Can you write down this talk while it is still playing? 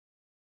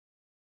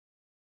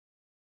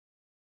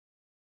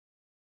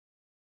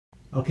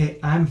Okay,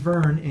 I'm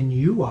Vern, and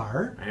you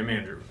are? I am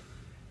Andrew.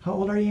 How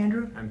old are you,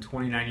 Andrew? I'm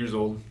 29 years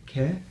old.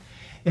 Okay.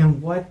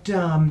 And what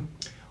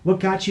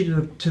got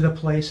you to the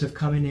place of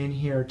coming in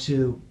here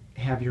to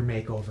have your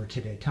makeover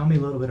today? Tell me a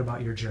little bit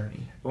about your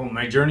journey. Well,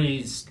 my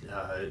journey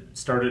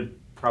started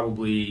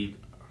probably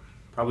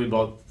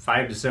about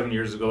 5 to 7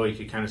 years ago. You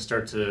could kind of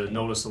start to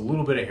notice a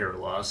little bit of hair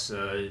loss.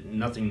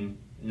 Nothing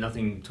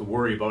to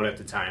worry about at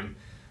the time.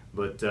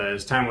 But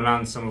as time went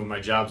on, some of my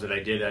jobs that I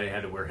did, I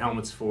had to wear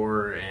helmets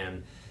for,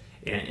 and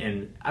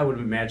I would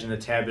imagine a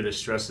tad bit of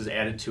stress is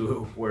added to it,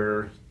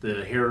 where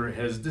the hair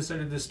has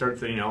decided to start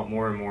thinning out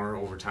more and more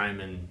over time,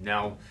 and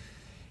now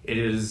it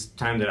is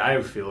time that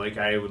I feel like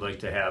I would like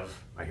to have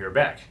my hair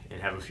back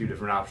and have a few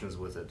different options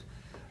with it,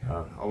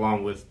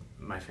 along with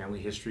my family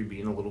history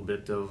being a little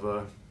bit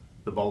of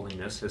the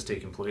baldness has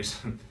taken place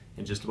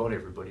in just about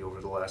everybody over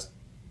the last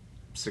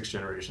 6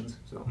 generations.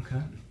 So.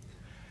 Okay.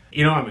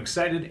 You know, I'm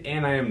excited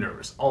and I am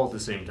nervous all at the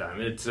same time.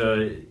 It's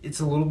a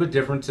little bit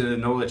different to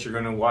know that you're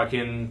going to walk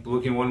in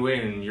looking one way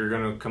and you're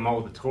going to come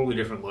out with a totally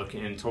different look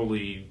and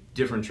totally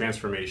different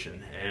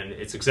transformation. And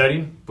it's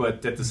exciting,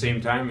 but at the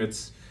same time,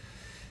 it's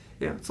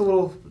a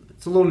little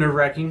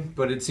nerve-wracking.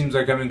 But it seems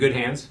like I'm in good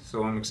hands,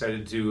 so I'm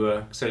excited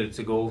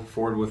to go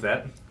forward with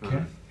that.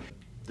 Okay.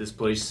 This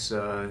place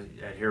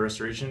at Hair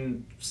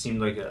Restoration seemed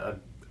like a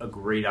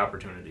great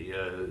opportunity.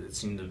 It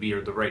seemed to be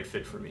the right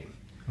fit for me.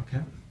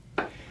 Okay.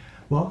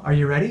 Well, are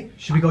you ready?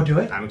 Should we go do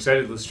it? I'm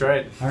excited. Let's try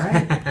it. All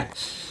right.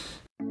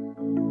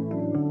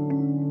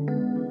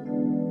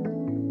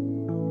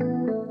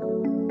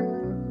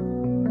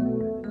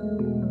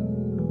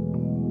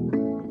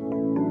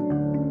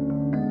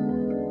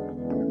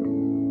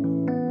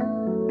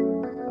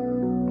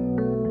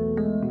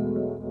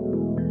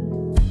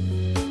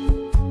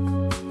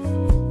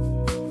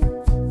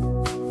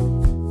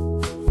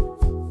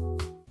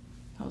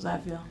 How's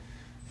that feel?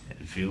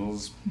 It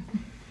feels...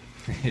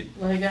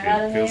 Like I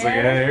had a feels like I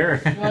had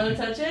hair. You want to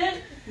touch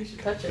it? You should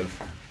touch it.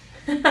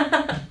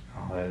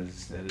 Oh, that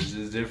is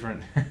just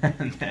different.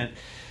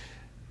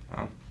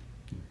 Well,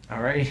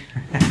 all right.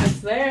 It's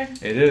there.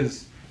 It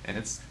is, and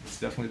it's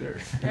definitely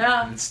there.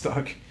 Yeah. It's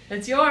stuck.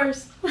 It's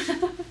yours.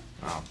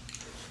 Wow.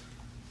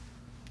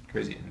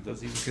 Crazy. It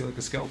does even feel like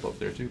a scalp up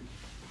there too.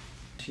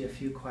 To you a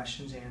few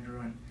questions, Andrew.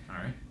 And All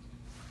right.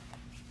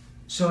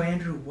 so,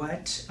 Andrew,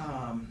 what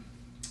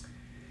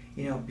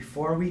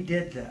before we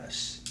did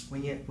this,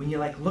 when you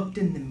like looked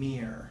in the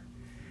mirror,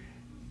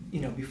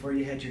 before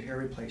you had your hair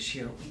replaced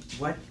here,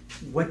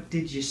 what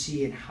did you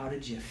see and how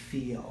did you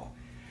feel?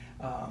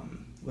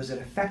 Was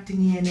it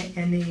affecting you in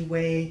any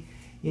way,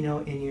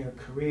 in your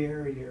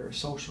career, your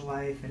social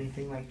life,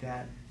 anything like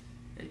that?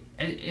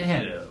 It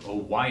had a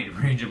wide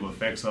range of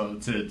effects.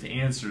 To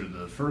answer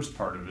the first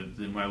part of it,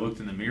 when I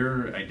looked in the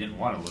mirror, I didn't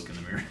want to look in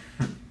the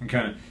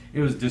mirror. It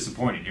was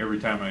disappointing every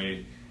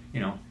time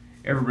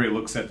everybody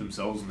looks at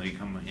themselves and they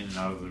come in and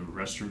out of the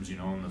restrooms,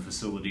 in the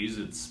facilities.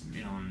 It's,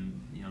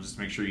 just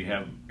to make sure you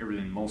have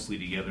everything mostly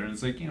together. And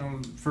it's like,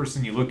 first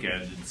thing you look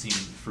at, it seemed,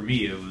 for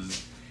me, it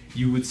was,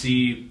 you would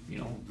see,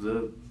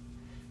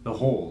 the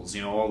holes,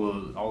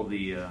 all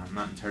the I'm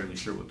not entirely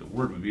sure what the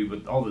word would be,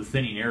 but all the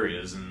thinning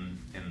areas and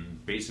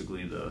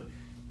basically the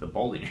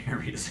balding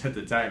areas at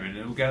the time. And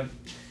it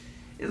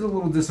was a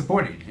little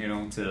disappointing,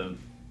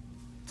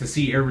 to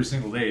see every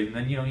single day. And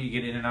then you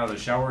get in and out of the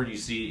shower and you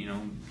see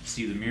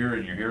the mirror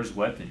and your hair's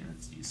wet and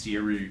you see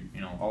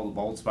all the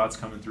bald spots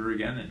coming through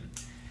again, and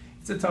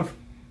it's a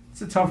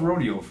tough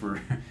rodeo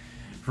for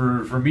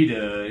me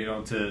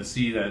to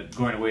see that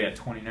going away at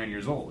 29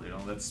 years old.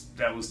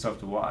 That was tough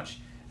to watch.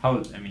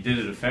 Did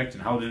it affect,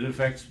 and how did it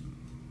affect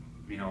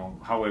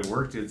how I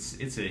worked?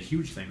 It's a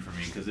huge thing for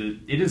me because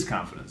it is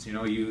confidence. You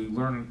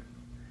learn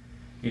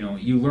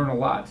a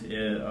lot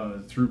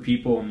through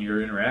people and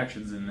your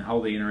interactions, and how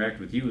they interact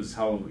with you is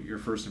how your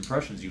first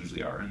impressions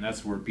usually are, and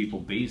that's where people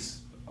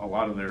base a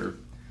lot of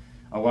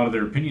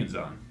their opinions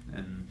on.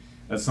 And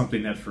that's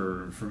something that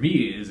for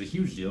me is a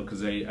huge deal,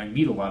 because I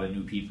meet a lot of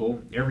new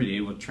people every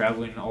day with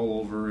traveling all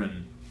over,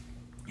 and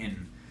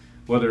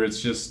whether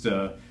it's just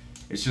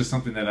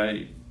something that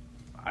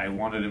I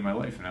wanted in my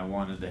life, and I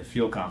wanted to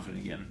feel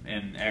confident again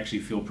and actually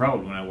feel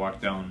proud when I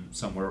walk down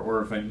somewhere,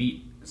 or if I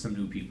meet some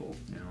new people.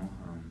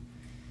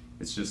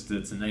 It's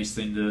a nice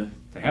thing to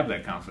have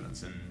that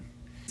confidence, and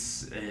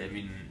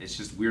it's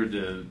just weird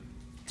to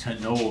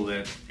know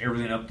that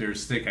everything up there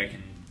is thick. I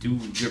can do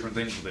different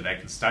things with it. I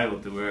can style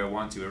it the way I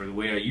want to, or the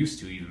way I used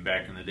to, even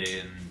back in the day.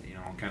 And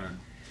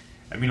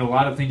a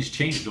lot of things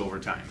changed over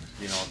time.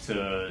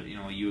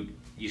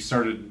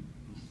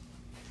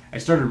 I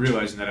started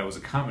realizing that I was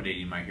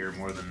accommodating my hair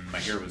more than my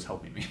hair was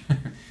helping me,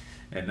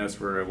 and that's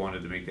where I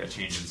wanted to make that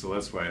change. And so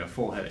that's why a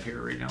full head of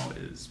hair right now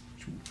is.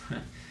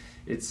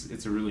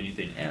 It's a really neat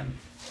thing, and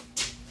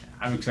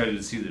I'm excited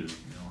to see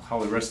how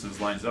the rest of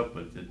this lines up.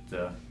 But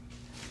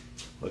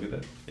look at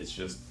that! It's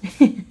just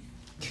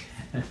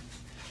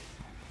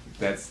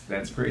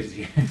that's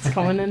crazy. It's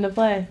coming into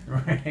play.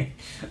 Right?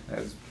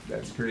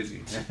 That's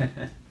crazy.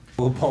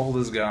 The bald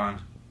is gone.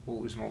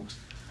 Holy smokes!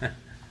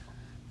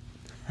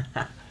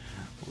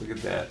 Look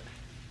at that.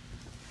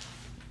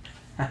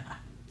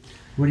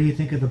 What do you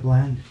think of the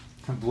blend?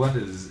 The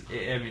blend is,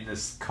 I mean,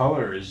 this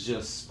color is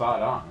just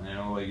spot on. You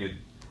know, like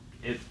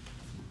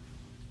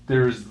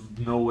there's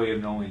no way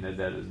of knowing that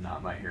that is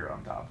not my hair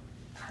on top.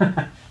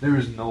 There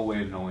is no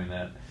way of knowing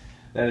that.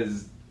 That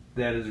is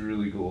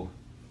really cool.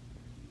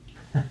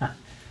 The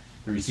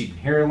receding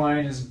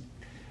hairline is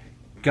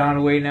gone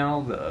away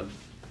now.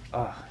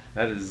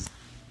 That is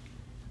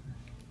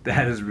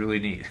really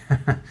neat.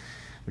 The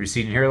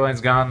receding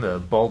hairline's gone. The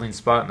balding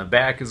spot in the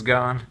back is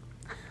gone.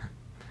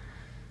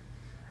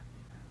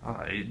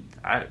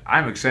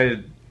 I'm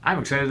excited. I'm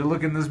excited to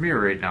look in this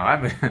mirror right now.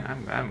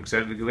 I'm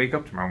excited to wake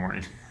up tomorrow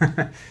morning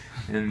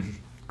and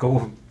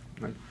go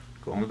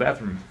in the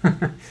bathroom.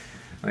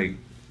 Like,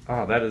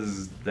 oh, that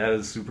is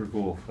super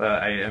cool.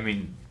 I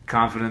mean,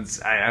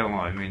 confidence. I don't know.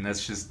 I mean,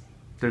 that's just,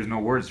 there's no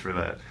words for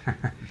that.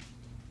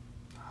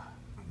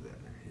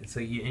 It's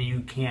like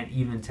you can't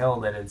even tell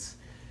that it's.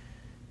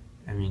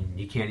 I mean,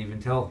 you can't even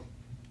tell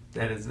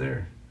that it's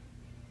there.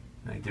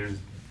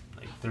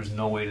 There's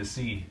no way to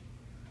see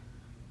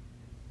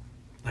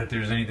that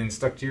there's anything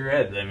stuck to your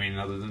head. I mean,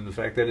 other than the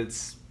fact that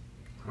it's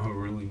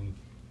really,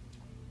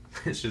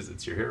 it's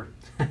your hair.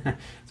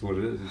 It's what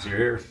it is. It's your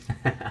hair.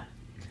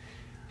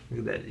 Look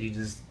at that.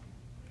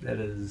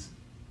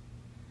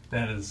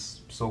 That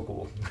is so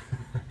cool.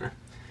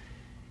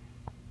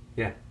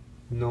 Yeah,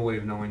 no way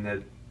of knowing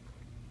that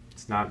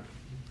it's not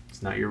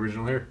your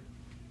original hair.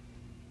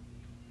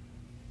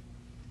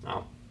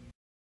 Oh.